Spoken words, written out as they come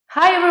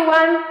Hi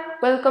everyone,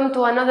 welcome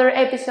to another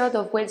episode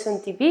of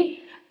WHALEZONE.TV.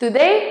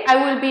 Today I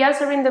will be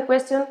answering the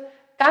question,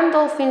 can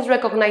dolphins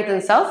recognize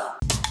themselves?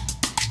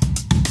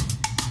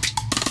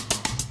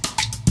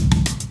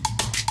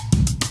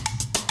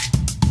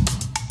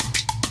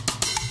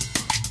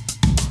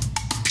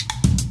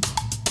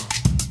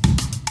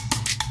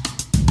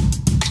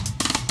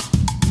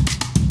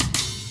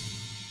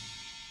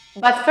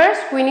 But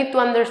first we need to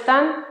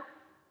understand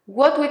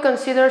what we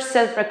consider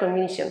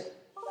self-recognition.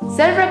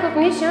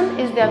 Self-recognition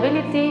is the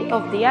ability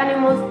of the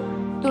animals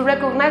to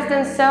recognize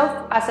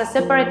themselves as a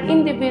separate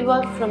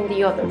individual from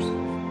the others.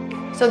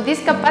 So this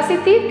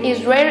capacity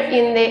is rare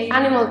in the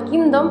animal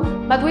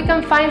kingdom, but we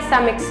can find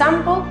some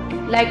examples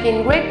like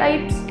in great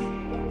apes,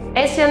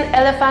 Asian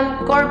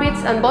elephant,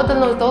 corvids and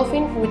bottlenose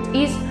dolphin, which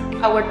is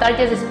our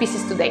target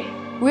species today.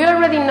 We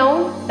already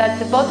know that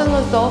the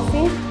bottlenose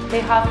dolphin,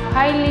 they have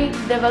highly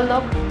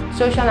developed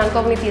social and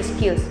cognitive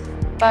skills.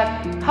 But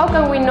how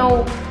can we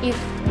know if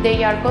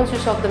they are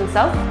conscious of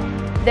themselves?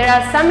 There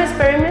are some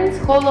experiments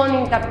held on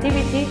in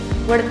captivity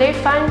where they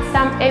find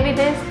some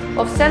evidence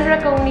of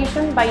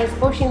self-recognition by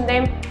exposing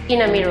them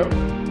in a mirror.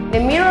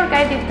 The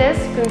mirror-guided test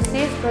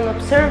consists from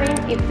observing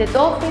if the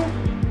dolphin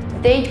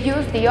they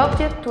use the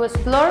object to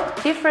explore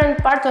different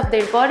parts of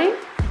their body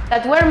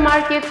that were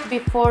marked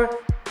before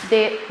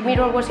the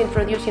mirror was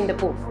introduced in the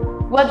pool.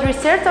 What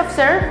research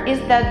observed is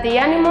that the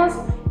animals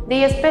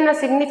they spend a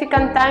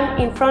significant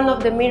time in front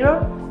of the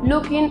mirror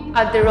looking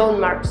at their own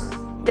marks.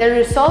 The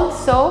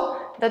results show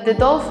that the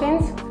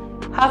dolphins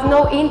have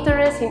no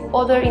interest in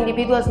other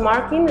individuals'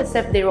 markings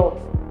except their own.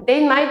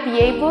 They might be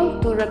able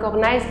to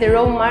recognize their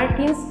own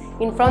markings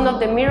in front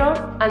of the mirror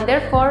and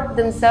therefore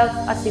themselves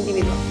as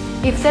individuals.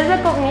 If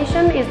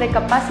self-recognition is the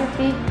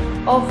capacity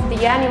of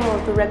the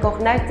animal to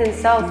recognize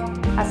themselves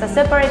as a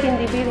separate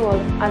individual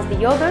as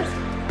the others,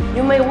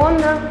 you may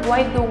wonder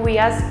why do we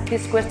ask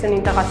this question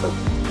in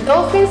Tagazon.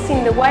 Dolphins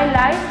in the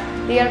wildlife,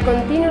 they are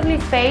continuously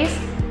faced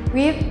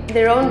with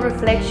their own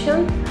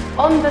reflection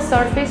on the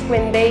surface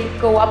when they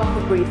go up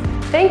to breathe.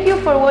 Thank you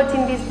for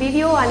watching this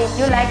video, and if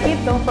you like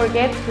it, don't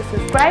forget to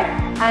subscribe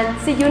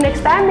and see you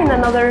next time in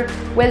another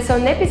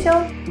WHALEZONE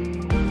episode.